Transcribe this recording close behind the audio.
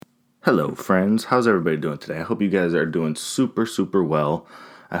Hello, friends. How's everybody doing today? I hope you guys are doing super, super well.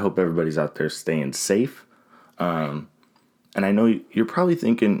 I hope everybody's out there staying safe. And I know you're probably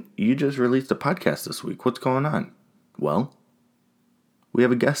thinking, you just released a podcast this week. What's going on? Well, we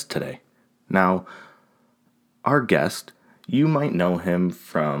have a guest today. Now, our guest, you might know him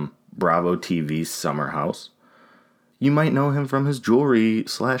from Bravo TV's Summer House. You might know him from his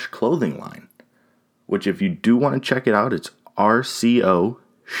jewelry/clothing line, which if you do want to check it out, it's rcoshop.com.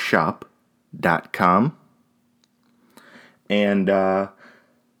 And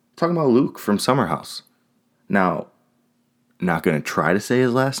talking about Luke from Summer House. Now, not going to try to say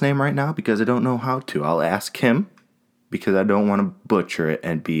his last name right now because I don't know how to. I'll ask him because I don't want to butcher it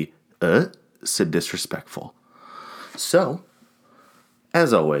and be so disrespectful. So,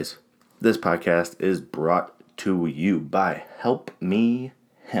 as always, this podcast is brought to you by Help Me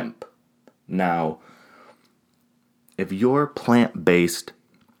Hemp. Now, if you're plant-based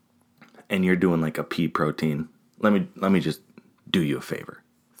and you're doing like a pea protein, let me just do you a favor.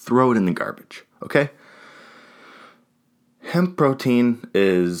 Throw it in the garbage, okay? Hemp protein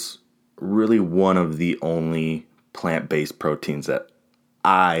is really one of the only plant-based proteins that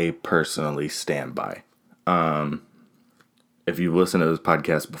I personally stand by. If you've listened to this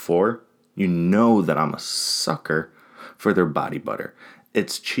podcast before, you know that I'm a sucker for their body butter.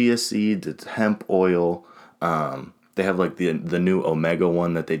 It's chia seeds, it's hemp oil. They have like the new Omega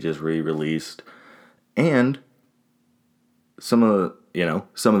one that they just re-released, and some of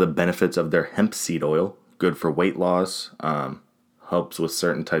the benefits of their hemp seed oil. Good for weight loss, helps with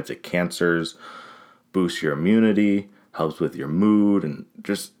certain types of cancers, boosts your immunity, helps with your mood, and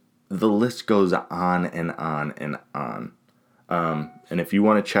just the list goes on and on and on. And if you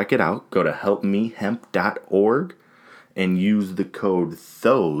want to check it out, go to helpmehemp.org and use the code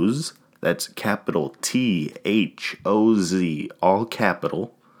THOZ. That's capital THOZ, all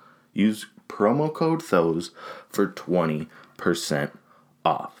capital. Use promo code THOZ for 20%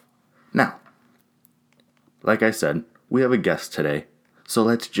 off. Now, like I said, we have a guest today, so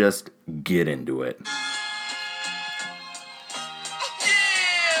let's just get into it.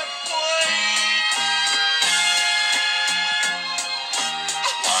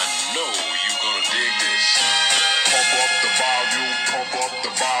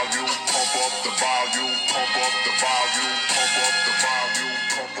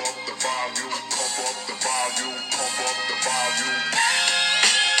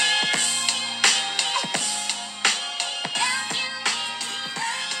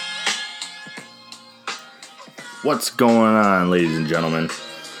 What's going on, ladies and gentlemen?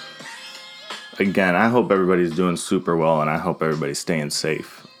 Again, I hope everybody's doing super well, and I hope everybody's staying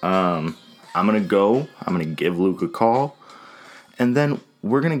safe. I'm going to give Luke a call, and then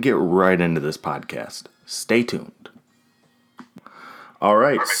we're going to get right into this podcast. Stay tuned. All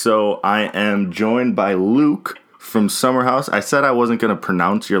right, so I am joined by Luke from Summer House. I said I wasn't going to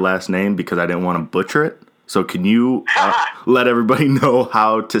pronounce your last name because I didn't want to butcher it. So can you let everybody know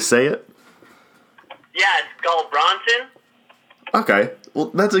how to say it? Yeah, it's called Bronson. Okay,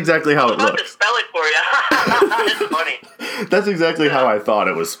 well, that's exactly how it looks. I'm about to spell it for you. It's funny. That's exactly how I thought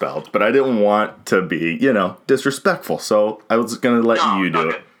it was spelled, but I didn't want to be, disrespectful, so I was going to let you do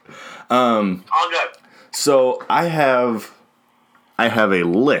it. All good. So I have a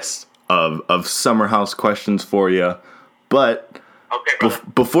list of Summer House questions for you, but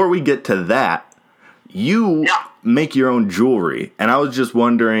before we get to that, you make your own jewelry, and I was just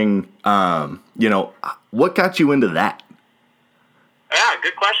wondering, what got you into that? Yeah,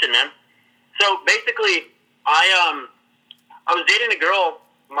 good question, man. So basically, I was dating a girl,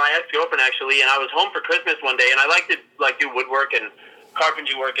 my ex-girlfriend actually, and I was home for Christmas one day, and I like to do woodwork and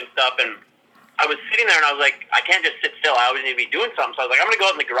carpentry work and stuff, and I was sitting there and I was like, I can't just sit still. I always need to be doing something. So I was like, I'm going to go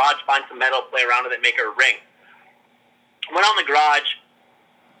out in the garage, find some metal, play around with it, make her a ring. Went out in the garage,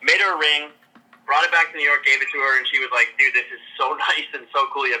 made her a ring, brought it back to New York, gave it to her, and she was like, dude, this is so nice and so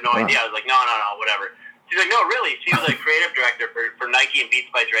cool. You have no idea. I was like, no, whatever. She's like, no, really? She was like creative director for Nike and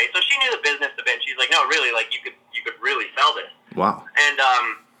Beats by Dre. So she knew the business a bit. She's like, no, really, like you could really sell this. Wow. And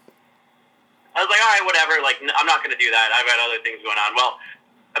I was like, all right, whatever. Like, I'm not going to do that. I've got other things going on. Well,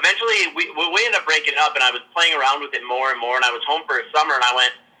 eventually we ended up breaking up, and I was playing around with it more and more, and I was home for a summer, and I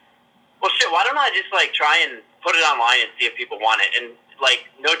went, well, shit, why don't I just, like, try and put it online and see if people want it? And,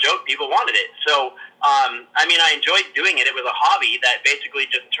 like, no joke, people wanted it. So, I enjoyed doing it. It was a hobby that basically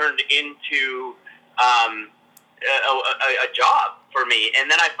just turned into a job for me.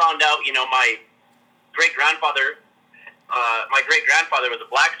 And then I found out, my great-grandfather was a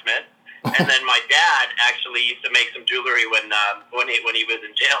blacksmith. And then my dad actually used to make some jewelry when he was in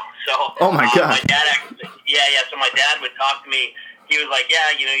jail. So oh my god, my dad actually, so my dad would talk to me. he was like,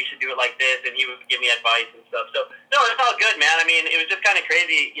 yeah, you know, you should do it like this, and he would give me advice and stuff. So, no, it's all good, man. I mean, it was just kind of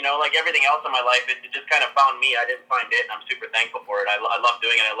crazy, you know, like everything else in my life, it just kind of found me. I didn't find it, and I'm super thankful for it. I love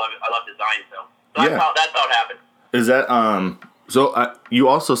doing it. I love design, so Yeah. that's how it happened. Is that, so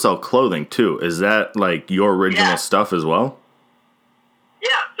you also sell clothing, too. Is that, like, your original stuff as well?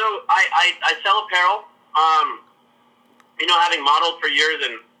 Yeah, so I sell apparel. You know, having modeled for years,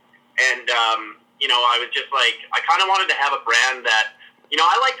 and you know, I was just like, I kind of wanted to have a brand that, you know,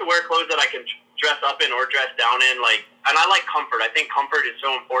 I like to wear clothes that I can dress up in or dress down in, like, and I like comfort. I think comfort is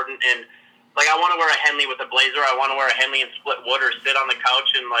so important, and, like, I want to wear a Henley with a blazer. I want to wear a Henley and split wood, or sit on the couch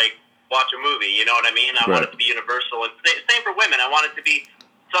and, like, watch a movie, you know what I mean? I want it to be universal, and same for women. I want it to be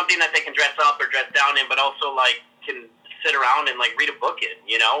something that they can dress up or dress down in, but also, like, can sit around and, like, read a book in,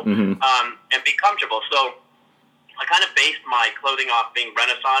 you know, and be comfortable. So I kind of based my clothing off being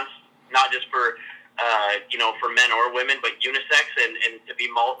Renaissance, not just for, you know, for men or women, but unisex, and to be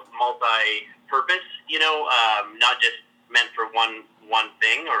multi-purpose, you know, not just meant for one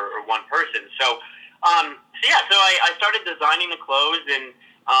thing or one person. So I started designing the clothes, and,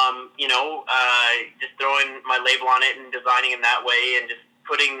 you know, just throwing my label on it and designing in that way, and just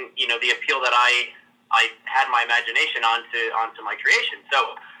putting, you know, the appeal that I had my imagination onto my creation.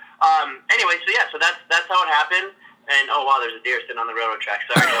 So, anyway, so that's how it happened. And, oh, wow, there's a deer sitting on the railroad track.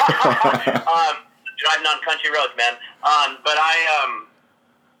 Sorry. Driving on country roads, man.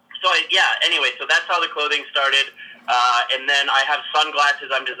 Anyway, so that's how the clothing started. And then I have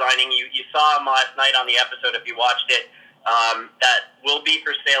sunglasses I'm designing. You saw them last night on the episode if you watched it. That will be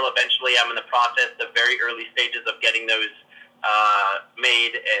for sale eventually. I'm in the process, the very early stages of getting those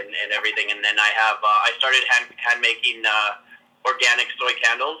made and everything. And then I started hand making organic soy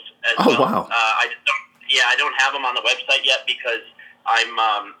candles as well. Oh, wow. I don't have them on the website yet because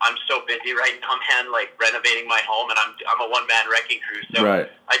I'm so busy right now, man. Like renovating my home, and I'm a one-man wrecking crew, so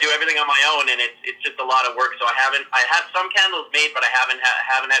I do everything on my own, and it's just a lot of work. So I have some candles made, but I haven't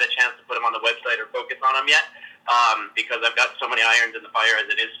had a chance to put them on the website or focus on them yet because I've got so many irons in the fire as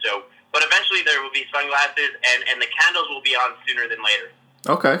it is. So, but eventually there will be sunglasses, and the candles will be on sooner than later.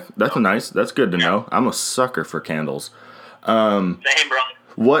 Okay, that's nice. That's good to know. I'm a sucker for candles. Same, bro.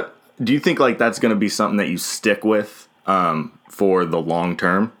 What do you think? Like that's going to be something that you stick with for the long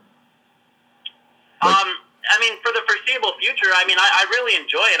term? I mean, for the foreseeable future. I mean, I really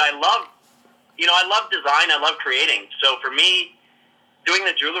enjoy it. I love design. I love creating. So for me, doing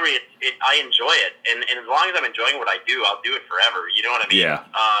the jewelry, I enjoy it, and as long as I'm enjoying what I do, I'll do it forever. You know what I mean? Yeah.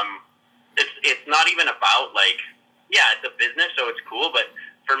 It's not even about like, it's a business, so it's cool. But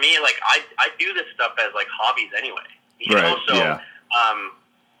for me, like I do this stuff as like hobbies anyway. You know, so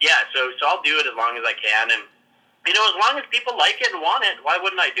so I'll do it as long as I can, and you know, as long as people like it and want it, why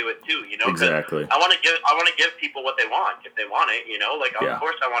wouldn't I do it too? You know, exactly. I want to give people what they want if they want it. You know, like of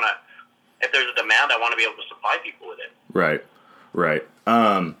course I want to. If there's a demand, I want to be able to supply people with it. Right.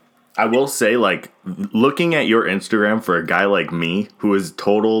 I will say, like, looking at your Instagram for a guy like me who is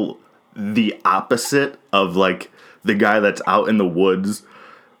the opposite of like the guy that's out in the woods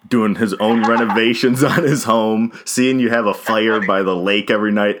doing his own renovations on his home, seeing you have a fire by the lake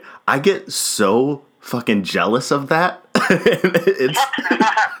every night, I get so fucking jealous of that. That's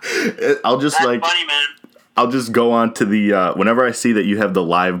funny, man. I'll just go on to the whenever I see that you have the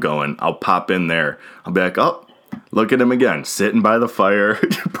live going, I'll pop in there. I'll be like, oh, look at him again, sitting by the fire.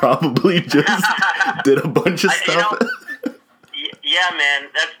 Probably just did a bunch of stuff. Yeah, man,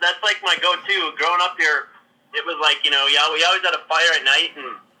 that's like my go-to. Growing up here, it was like, you know, we always had a fire at night,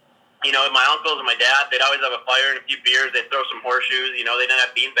 and you know, my uncles and my dad, they'd always have a fire and a few beers. They'd throw some horseshoes. You know, they didn't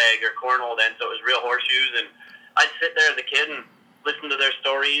have beanbag or cornhole then, so it was real horseshoes. And I'd sit there as a kid and listen to their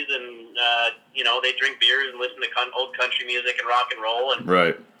stories, and you know, they drink beers and listen to old country music and rock and roll, and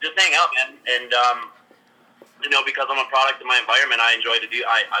just hang out, man. And you know, because I'm a product of my environment, I enjoy to do.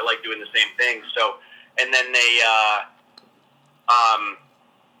 I like doing the same thing. So, and then they,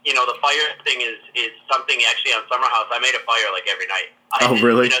 you know, the fire thing is something actually on Summer House. I made a fire like every night.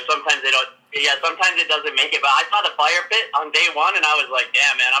 Really? You know, sometimes they don't. Yeah, sometimes it doesn't make it. But I saw the fire pit on day one, and I was like,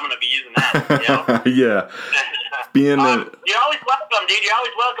 "Damn, man, I'm gonna be using that." You know? Yeah. You're always welcome, dude. You're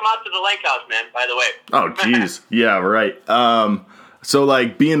always welcome out to the lake house, man. By the way. Oh, jeez. Yeah, right. So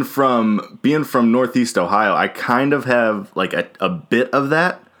like being from Northeast Ohio, I kind of have like a bit of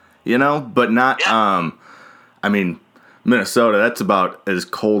that, you know, but not. Yeah. I mean, Minnesota, that's about as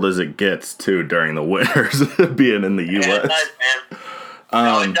cold as it gets too during the winters. Being in the U.S. Yeah, it does, man.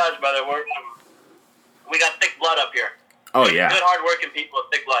 No, it does, brother. We got thick blood up here. Oh, yeah. Good, hard-working people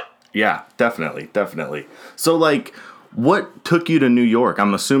with thick blood. Yeah, definitely. So, like, what took you to New York?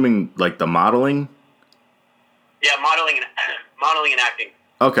 I'm assuming, like, the modeling? Yeah, modeling modeling and acting.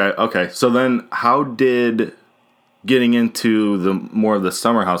 Okay. So then how did, getting into the more of the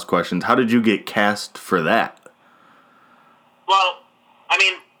Summer House questions, how did you get cast for that? Well, I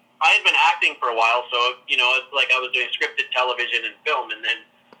mean, I had been acting for a while, so, it's like I was doing scripted television and film, and then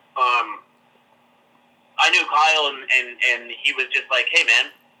I knew Kyle, and he was just like, hey,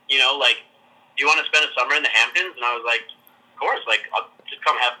 man, do you want to spend a summer in the Hamptons? And I was like, of course, I'll just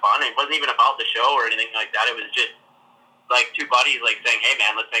come have fun. And it wasn't even about the show or anything like that. It was just, two buddies, saying, hey,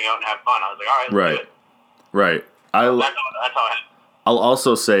 man, let's hang out and have fun. I was like, all right, let's do it. Right. That's how it happened. I'll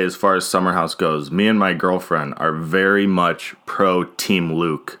also say, as far as Summer House goes, me and my girlfriend are very much pro Team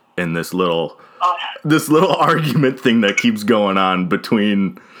Luke in this little argument thing that keeps going on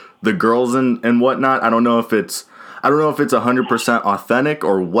between the girls and whatnot. I don't know if it's 100% authentic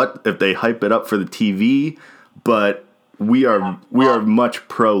or what, if they hype it up for the TV, but we are much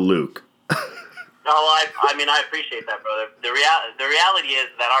pro Luke. No, I appreciate that, brother. The reality is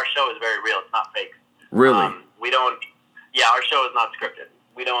that our show is very real. It's not fake. Really? Our show is not scripted.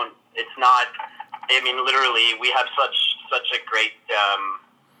 It's not, literally, we have such a great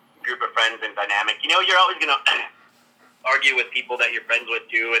group of friends and dynamic. You're always going to argue with people that you're friends with,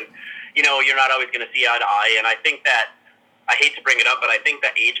 too, and, you're not always going to see eye to eye, and I think that, I hate to bring it up, but I think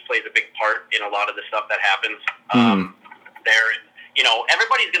that age plays a big part in a lot of the stuff that happens there.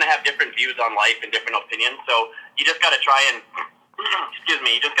 Everybody's going to have different views on life and different opinions, so you just got to try and,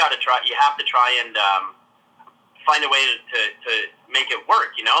 you have to try and find a way to make it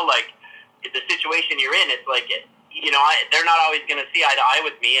work, the situation you're in, it's like, they're not always going to see eye to eye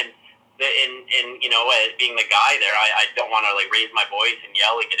with me, and being the guy there, I don't want to, raise my voice and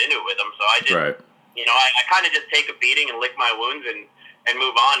yell and get into it with them, so I just, right. I kind of just take a beating and lick my wounds and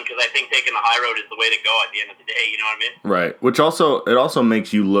move on, because I think taking the high road is the way to go at the end of the day, you know what I mean? Right, which it also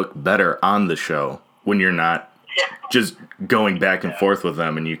makes you look better on the show when you're not just going back and forth with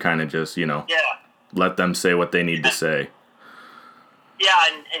them, and you kind of just, let them say what they need to say. Yeah,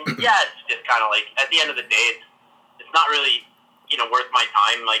 and it's just kind of at the end of the day, it's not really, worth my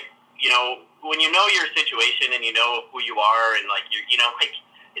time. When you know your situation and you know who you are, and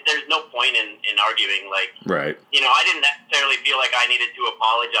there's no point in arguing. Right. I didn't necessarily feel like I needed to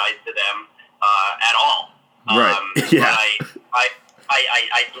apologize to them at all. Right. Yeah. But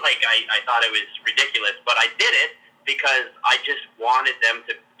I thought it was ridiculous, but I did it because I just wanted them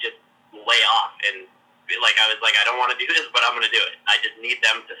to just lay off, and I was like, I don't want to do this, but I'm going to do it. I just need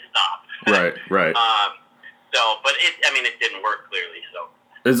them to stop. Right. But it didn't work clearly. So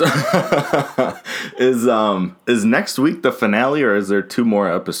is next week the finale, or is there 2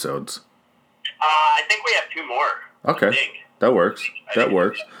 more episodes? I think we have 2 more. Okay, that works.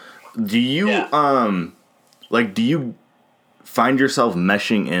 Do you do you find yourself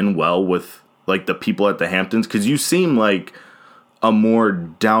meshing in well with the people at the Hamptons? Because you seem like a more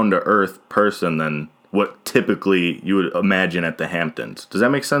down to earth person than what typically you would imagine at the Hamptons. Does that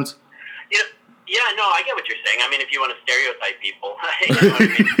make sense? Yeah, no, I get what you're saying. If you want to stereotype people, you know what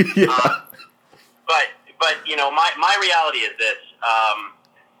I mean? Yeah. But my reality is this.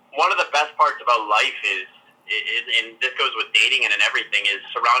 One of the best parts about life is, and this goes with dating and everything, is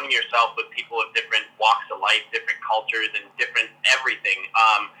surrounding yourself with people of different walks of life, different cultures, and different everything.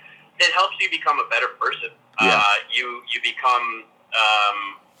 It helps you become a better person. Yeah. You become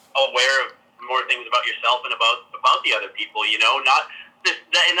aware of more things about yourself and about the other people.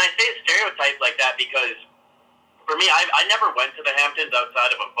 And I say stereotype like that because, for me, I never went to the Hamptons outside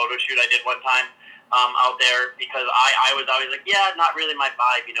of a photo shoot I did one time out there, because I was always like, yeah, not really my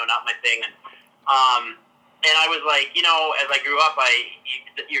vibe, not my thing. And I was like, as I grew up,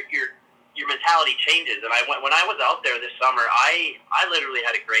 your mentality changes. And when I was out there this summer, I literally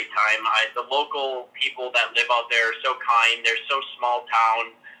had a great time. The local people that live out there are so kind. They're so small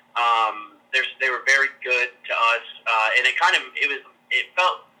town. They were very good to us, and it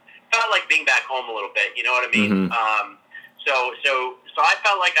felt like being back home a little bit. You know what I mean? Mm-hmm. So I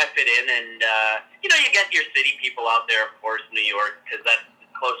felt like I fit in, and you get your city people out there, of course, New York, because that's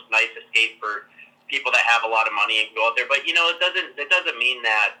a close, nice escape for people that have a lot of money and can go out there. But it doesn't mean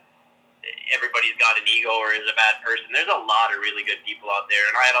that everybody's got an ego or is a bad person. There's a lot of really good people out there,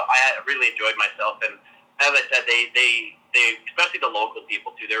 and I really enjoyed myself. And as I said, they especially the local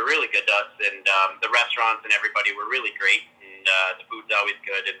people too, they're really good to us, and the restaurants and everybody were really great, and the food's always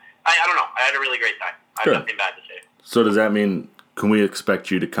good. And I don't know, I had a really great time. I have nothing bad to say. So does that mean, can we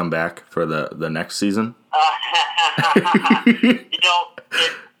expect you to come back for the next season?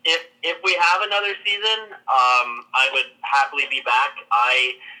 If we have another season, I would happily be back.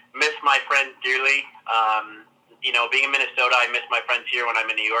 I miss my friends dearly. being in Minnesota, I miss my friends here when I'm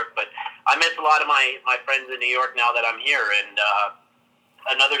in New York, but I miss a lot of my friends in New York now that I'm here. And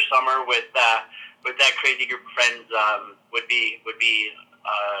another summer with that crazy group of friends would be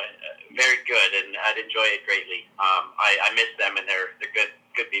very good, and I'd enjoy it greatly. I miss them, and they're good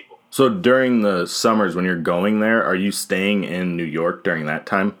people. So during the summers when you're going there, are you staying in New York during that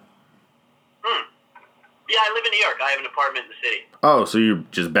time? Yeah, I live in New York. I have an apartment in the city. Oh, so you're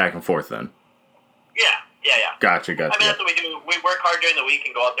just back and forth then? Yeah. Gotcha. I mean, that's what we do. We work hard during the week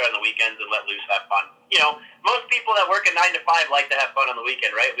and go out there on the weekends and let loose, have fun. Most people that work a 9 to 5 like to have fun on the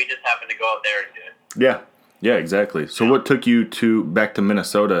weekend, right? We just happen to go out there and do it. Yeah, exactly. So what took you back to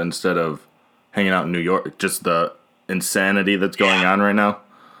Minnesota instead of hanging out in New York? Just the insanity that's going on right now?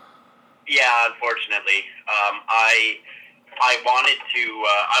 Yeah, unfortunately. I wanted to,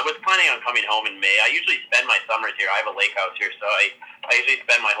 I was planning on coming home in May. I usually spend my summers here. I have a lake house here, so I usually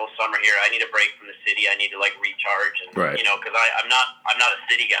spend my whole summer here. I need a break from the city. I need to recharge, and right. Because I'm not a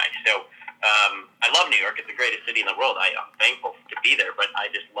city guy. So I love New York. It's the greatest city in the world. I'm thankful to be there, but I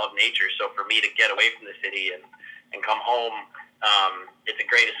just love nature. So for me to get away from the city and come home, it's a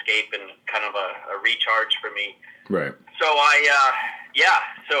great escape and kind of a recharge for me. Right. So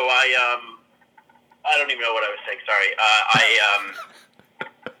I don't even know what I was saying. Sorry. I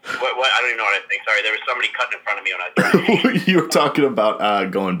don't even know what I was saying. Sorry. There was somebody cutting in front of me when I was driving. You were talking about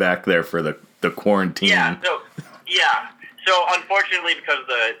going back there for the quarantine. So unfortunately, because of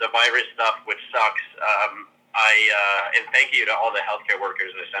the virus stuff, which sucks, and thank you to all the healthcare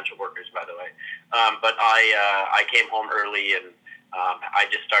workers and essential workers, by the way. But I came home early, and I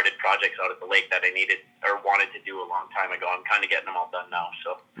just started projects out at the lake that I needed or wanted to do a long time ago. I'm kind of getting them all done now.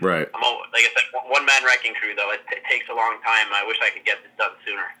 So right. Like I said, one-man wrecking crew, though. It takes a long time. I wish I could get this done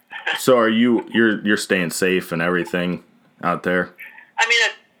sooner. So are you're staying safe and everything out there? I mean,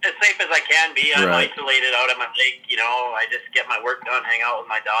 as safe as I can be. I'm right. isolated out at my lake. I just get my work done, hang out with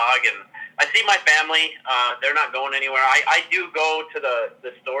my dog, and I see my family. They're not going anywhere. I do go to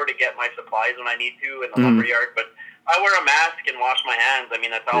the store to get my supplies when I need to in the lumber yard, but I wear a mask and wash my hands. I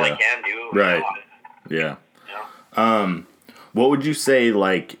mean, that's all I can do. Right. Yeah. What would you say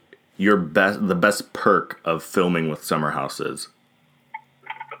the best perk of filming with Summer House is?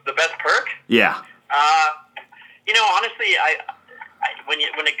 The best perk? Yeah. Honestly,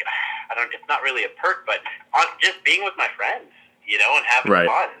 it's not really a perk, but just being with my friends, and having right.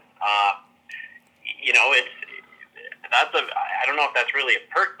 fun. I don't know if that's really a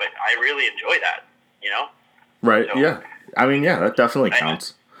perk, but I really enjoy that. Right. So, yeah. I mean, yeah, that definitely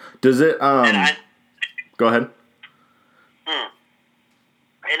counts. Does it? Go ahead.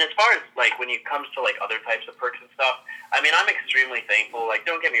 And as far as when it comes to other types of perks and stuff, I mean, I'm extremely thankful.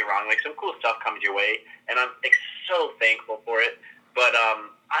 Don't get me wrong, some cool stuff comes your way, and I'm so thankful for it. But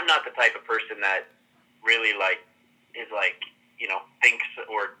I'm not the type of person that really is thinks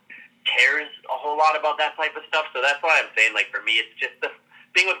or cares a whole lot about that type of stuff. So that's why I'm saying for me, it's just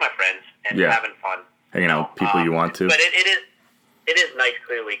being with my friends and having fun, hanging out with people you want to. But it is nice,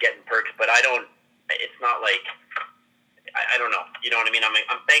 clearly getting perks. But I don't. It's not I don't know. You know what I mean? I'm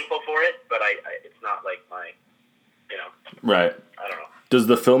thankful for it, but it's not my. Right. I don't know. Does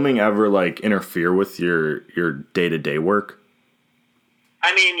the filming ever interfere with your day-to-day work?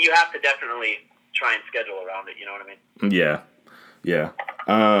 I mean, you have to definitely try and schedule around it. You know what I mean? Yeah.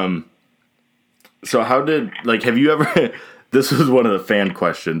 So how did have you ever? This was one of the fan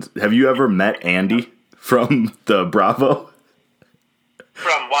questions. Have you ever met Andy from the Bravo?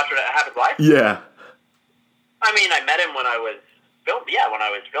 From Watch What Happens Live? Yeah. I mean, I met him when I was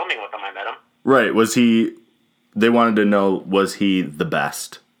filming with him. I met him. Right. Was he? They wanted to know, was he the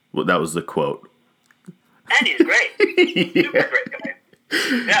best? Well, that was the quote. Andy's great. Super great guy.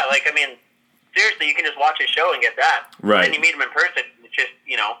 Yeah, I mean, seriously, you can just watch his show and get that. Right. And you meet him in person, it's just,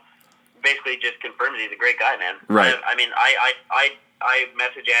 basically just confirms he's a great guy, man. Right. I mean, I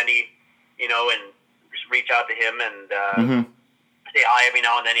message Andy, and just reach out to him and say hi every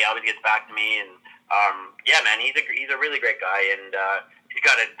now and then. He always gets back to me, and yeah, man, he's a really great guy, and he's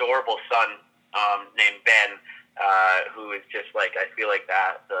got an adorable son named Ben, who is just I feel like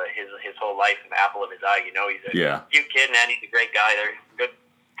that his whole life an apple of his eye. He's a cute kid, and he's a great guy. They're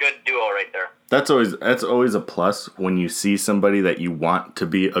good duo right there. That's always a plus when you see somebody that you want to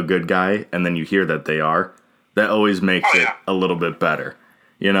be a good guy, and then you hear that they are. That always makes it a little bit better,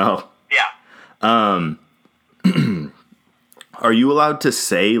 Yeah. Are you allowed to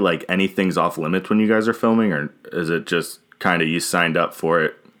say anything's off limits when you guys are filming, or is it just kind of you signed up for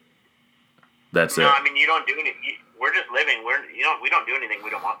it? That's it. No, I mean, you don't do anything. We're just living. We don't do anything we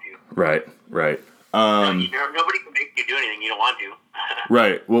don't want to. Right. Nobody can make you do anything you don't want to.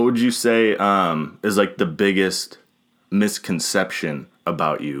 Right. What would you say is the biggest misconception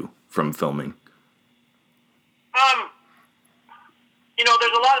about you from filming?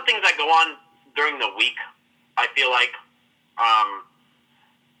 There's a lot of things that go on during the week, I feel like, and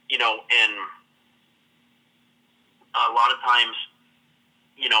a lot of times,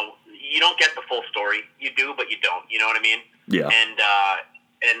 you don't get the full story. You do, but you don't. You know what I mean? Yeah. And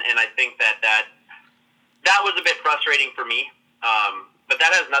I think that was a bit frustrating for me. But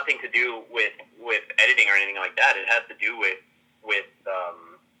that has nothing to do with editing or anything like that. It has to do with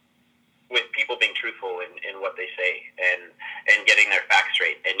people being truthful in what they say and getting their facts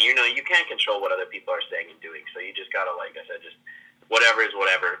straight. And you can't control what other people are saying and doing. So you just gotta, like I said, just whatever is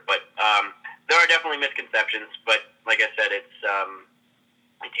whatever. But there are definitely misconceptions. But like I said, it's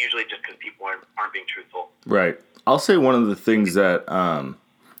usually just because people aren't being truthful. Right. I'll say one of the things that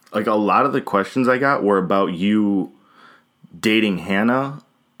like a lot of the questions I got were about you dating Hannah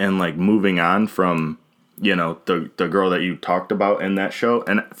and like moving on from, the girl that you talked about in that show.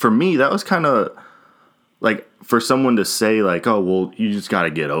 And for me, that was kind of like for someone to say like, oh, well, you just got to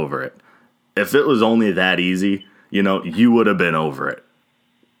get over it. If it was only that easy, you would have been over it.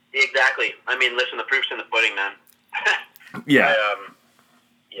 Exactly. I mean, listen, the proof's in the pudding, man. Yeah.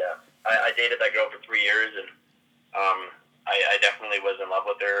 I dated that girl for 3 years, and I definitely was in love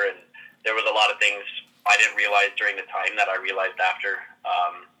with her, and there was a lot of things I didn't realize during the time that I realized after.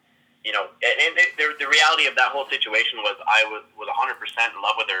 The reality of that whole situation was I was 100% in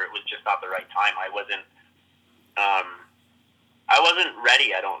love with her. It was just not the right time. I wasn't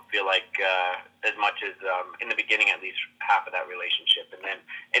ready. I don't feel like as much as in the beginning, at least half of that relationship, and then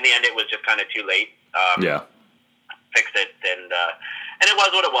in the end, it was just kind of too late. Fixed it, and it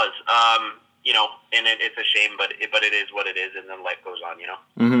was what it was. And it's a shame, but it is what it is, and then life goes on.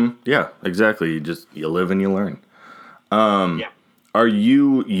 Mm-hmm. Yeah, exactly. You live and you learn. Yeah. Are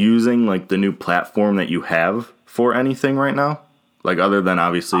you using like the new platform that you have for anything right now? Like other than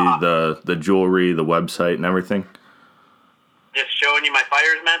obviously the jewelry, the website, and everything. Just showing you my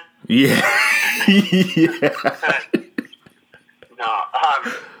fires, man. Yeah. Yeah.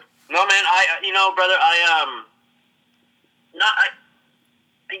 No, man. Brother,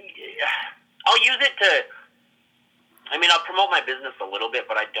 I'll use it to. I'll promote my business a little bit,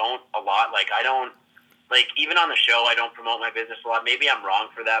 but I don't a lot. Like I don't. Like, even on the show, I don't promote my business a lot. Maybe I'm wrong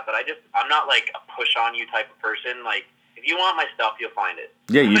for that, but I'm not, like, a push-on-you type of person. Like, if you want my stuff, you'll find it.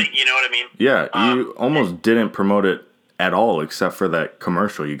 Yeah, you know what I mean? Yeah, you almost didn't promote it at all, except for that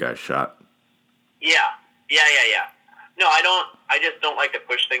commercial you guys shot. Yeah. No, I don't. I just don't like to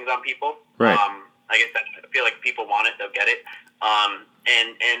push things on people. Right. Like I said, I feel like if people want it, they'll get it. I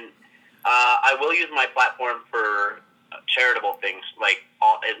will use my platform for charitable things, like,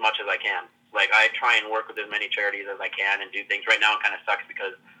 as much as I can. Like, I try and work with as many charities as I can and do things. Right now, it kind of sucks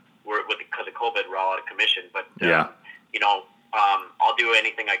because because of COVID, we're all out of commission. But I'll do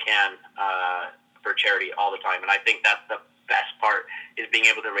anything I can for charity all the time. And I think that's the best part, is being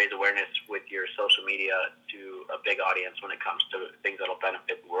able to raise awareness with your social media to a big audience when it comes to things that'll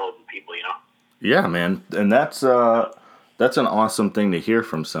benefit the world and people. Yeah, man, and that's an awesome thing to hear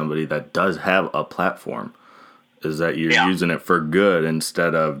from somebody that does have a platform. Is that you're using it for good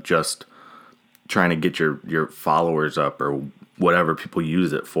instead of just trying to get your followers up or whatever people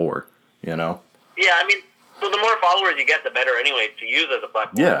use it for, Yeah, so the more followers you get, the better anyway to use as a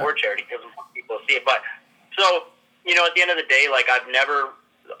platform for charity, because people see it. But, so, at the end of the day, like, I've never,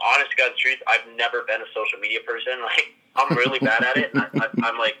 honest to God's truth, I've never been a social media person. Like, I'm really bad at it.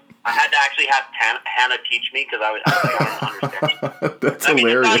 I'm like, I had to actually have Hannah teach me, because I don't understand it. That's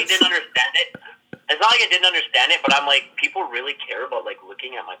hilarious. It's not like I didn't understand it. It's not like I didn't understand it, but I'm like, people really care about, like,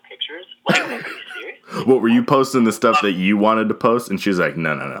 looking at my pictures? Like, are you serious? What, were you posting the stuff that you wanted to post? And she's like,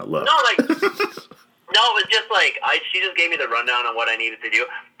 no, look. No, like, no, it was just like, she just gave me the rundown on what I needed to do.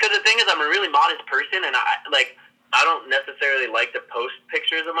 Because the thing is, I'm a really modest person, and I don't necessarily like to post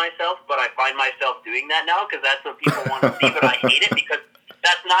pictures of myself, but I find myself doing that now because that's what people want to see, but I hate it because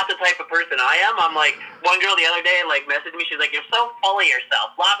that's not the type of person I am. I'm like, one girl the other day, like, messaged me. She's like, "You're so full of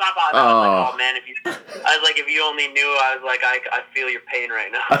yourself." Blah blah blah. And I was like, "Oh man, if you only knew." I was like, I feel your pain right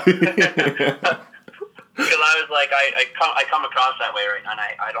now. Because I was like, I come across that way right now, and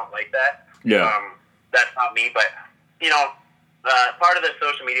I don't like that. Yeah. That's not me, but part of the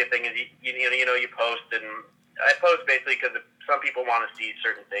social media thing is you post, and I post basically because some people want to see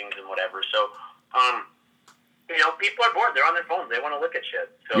certain things and whatever. So. People are bored. They're on their phones. They want to look at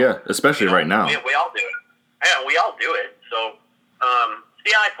shit. So, yeah, especially right now. We all do it. Yeah, we all do it. So,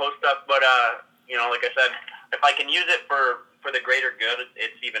 I post stuff, but like I said, if I can use it for the greater good,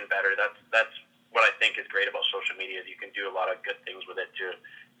 it's even better. That's what I think is great about social media. Is you can do a lot of good things with it to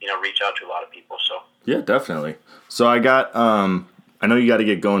reach out to a lot of people. So Yeah, definitely. So I got, I know you got to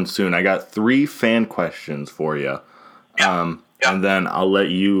get going soon. I got 3 fan questions for you. yeah. And then I'll let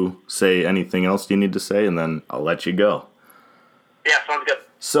you say anything else you need to say, and then I'll let you go. Yeah, sounds good.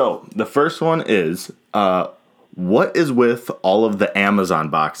 So the first one is, what is with all of the Amazon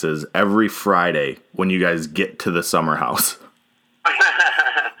boxes every Friday when you guys get to the summer house?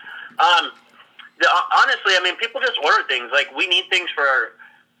 Honestly, I mean, people just order things. Like, we need things for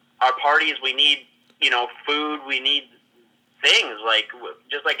our parties. We need, food. We need things,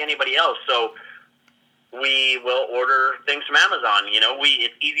 just like anybody else. So we will order things from Amazon.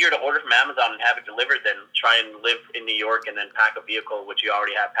 It's easier to order from Amazon and have it delivered than try and live in New York and then pack a vehicle, which you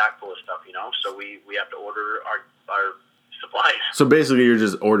already have packed full of stuff, So we have to order our supplies. So basically you're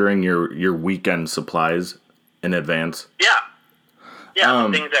just ordering your weekend supplies in advance? Yeah. Yeah,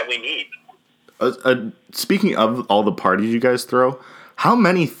 the things that we need. Speaking of all the parties you guys throw, how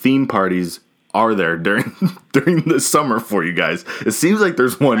many theme parties are there during the summer for you guys? It seems like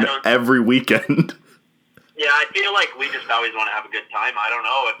there's one every weekend. Yeah, I feel like we just always want to have a good time. I don't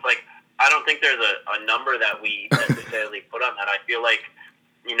know. It's like, I don't think there's a number that we necessarily put on that. I feel like,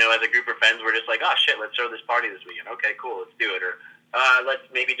 as a group of friends, we're just like, oh shit, let's throw this party this weekend. Okay, cool, let's do it. Or let's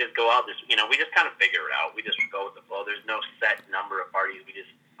maybe just go out this. We just kind of figure it out. We just go with the flow. There's no set number of parties. We just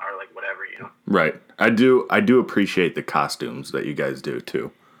are like whatever. Right. I do appreciate the costumes that you guys do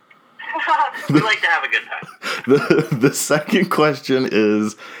too. We like to have a good time. The second question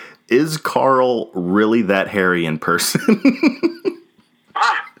is Carl really that hairy in person?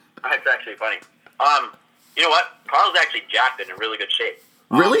 That's actually funny. You know what? Carl's actually jacked and in really good shape.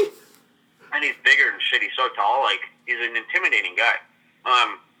 Really? And he's bigger and shit. He's so tall. Like, he's an intimidating guy.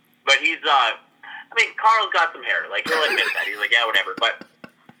 But he's, Carl's got some hair. Like, he'll admit that. He's like, yeah, whatever. But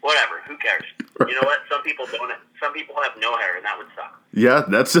whatever. Who cares? You know what? Some people don't. Some people have no hair, and that would suck. Yeah,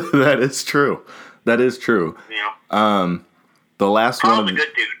 that is true. That is true. The last Carl's one. Carl's a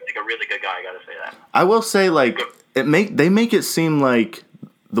good dude. Like, a really good guy. I gotta say that. I will say, like, they make it seem like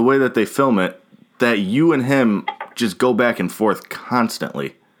the way that they film it, that you and him just go back and forth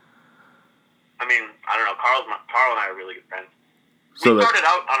constantly. I mean, I don't know. Carl and I are really good friends. So we started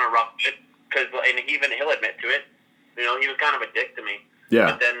out on a rough bit, and even he'll admit to it. He was kind of a dick to me.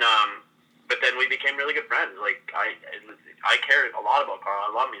 Yeah. But then we became really good friends. Like, I care a lot about Carl.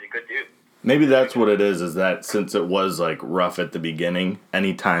 I love him. He's a good dude. Maybe that's what it is that since it was, like, rough at the beginning,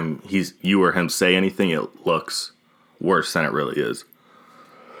 anytime you or him say anything, it looks worse than it really is.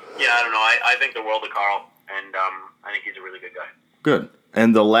 Yeah, I don't know. I think the world of Carl, and I think he's a really good guy. Good.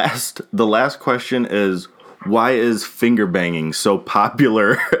 And the last question is, why is finger banging so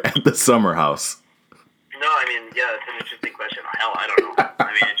popular at the summer house? No, I mean, yeah, it's an interesting question. Hell, I don't know.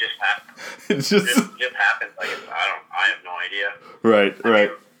 I mean, it just happens. It just happens. Like, I have no idea. Right. I mean,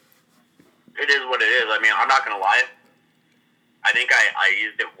 it is what it is. I mean, I'm not gonna lie. I think I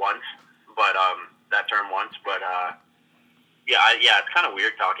used it once, but that term once, but yeah, it's kind of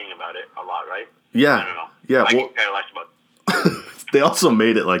weird talking about it a lot, right? Yeah. I don't know. Yeah. I can care less about it. They also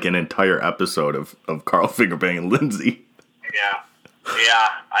made it like an entire episode of Carl fingerbanging Lindsay. Yeah,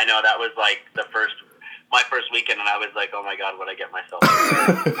 I know. That was like my first weekend, and I was like, oh my god, what I get myself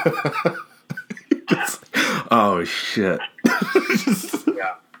into. Oh shit.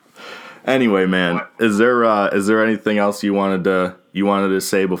 Yeah. Anyway, man, what? Is there anything else you wanted to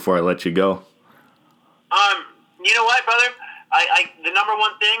say before I let you go? You know what, brother? The number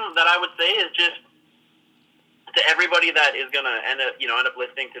one thing that I would say is just to everybody that is gonna end up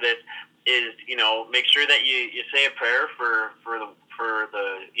listening to this is, make sure that you say a prayer for the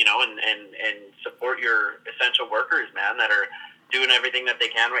and support your essential workers, man, that are doing everything that they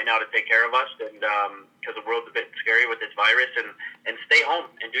can right now to take care of us, and because the world's a bit scary with this virus, and stay home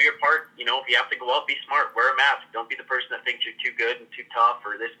and do your part. If you have to go out, be smart, wear a mask. Don't be the person that thinks you're too good and too tough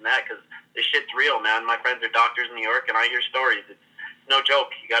or this and that, because this shit's real, man. My friends are doctors in New York, and I hear stories. It's no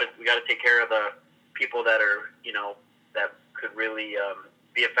joke. We gotta take care of the people that are that could really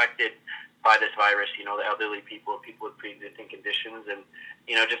be affected by this virus. The elderly people with pre-existing conditions, and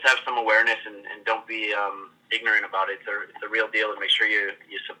just have some awareness and don't be ignorant about it. It's a real deal, and make sure you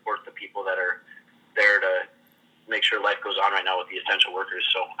support the people that are there to make sure life goes on right now with the essential workers.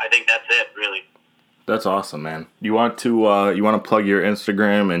 So I think that's it, really. That's awesome, man. You want to plug your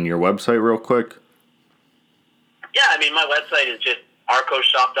Instagram and your website real quick? Yeah, I mean, my website is just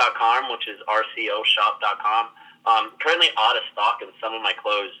arcoshop.com, which is rcoshop.com. Currently out of stock in some of my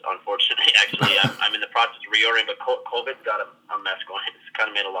clothes, unfortunately. Actually, I'm in the process of reordering, but COVID's got a mess going. It's kind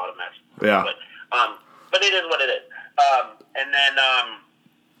of made a lot of mess. Yeah. But it is what it is. And then,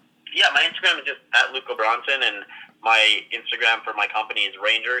 my Instagram is just at Luca Bronson, and my Instagram for my company is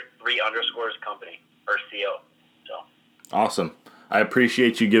Ranger3_company or CO. So awesome. I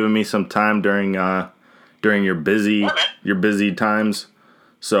appreciate you giving me some time during your busy times.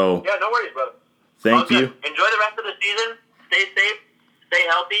 So yeah, no worries, brother. Thank you. Enjoy the rest of the season. Stay safe. Stay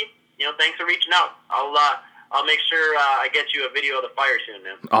healthy. Thanks for reaching out. I'll make sure I get you a video of the fire soon,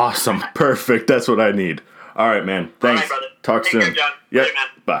 man. Awesome. Perfect. That's what I need. All right, man. Thanks. All right, brother. Talk Take soon. care, John. Yep. Later, man.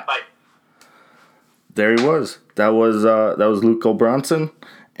 Bye. Bye. There he was. That was Luke Bronson,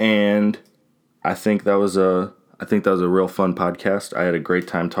 and I think that was a real fun podcast. I had a great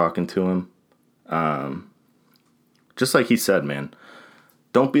time talking to him. Just like he said, man,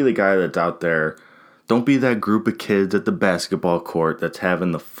 don't be the guy that's out there. Don't be that group of kids at the basketball court that's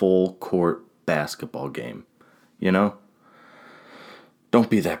having the full court basketball game. Don't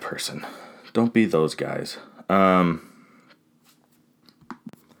be that person. Don't be those guys.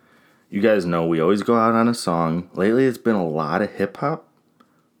 You guys know we always go out on a song. Lately it's been a lot of hip hop,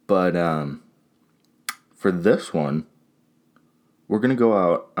 but for this one, we're gonna go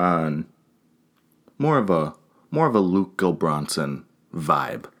out on more of a Luke Bronson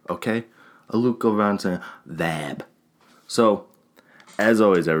vibe, okay? A Luke Bronson vibe. So, as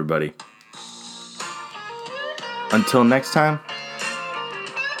always, everybody, until next time,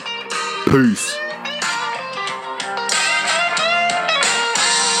 peace.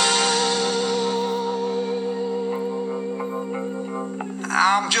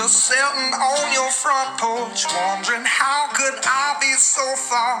 I'm just sitting on your front porch, wondering how could I be so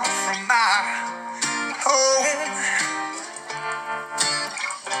far from my home.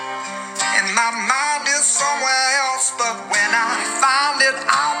 And my mind is somewhere else, but when I find it,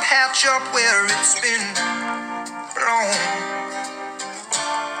 I'll patch up where it's been blown.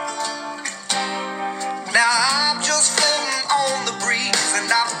 Now I'm just floating on the breeze,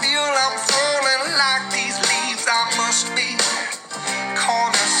 and I feel I'm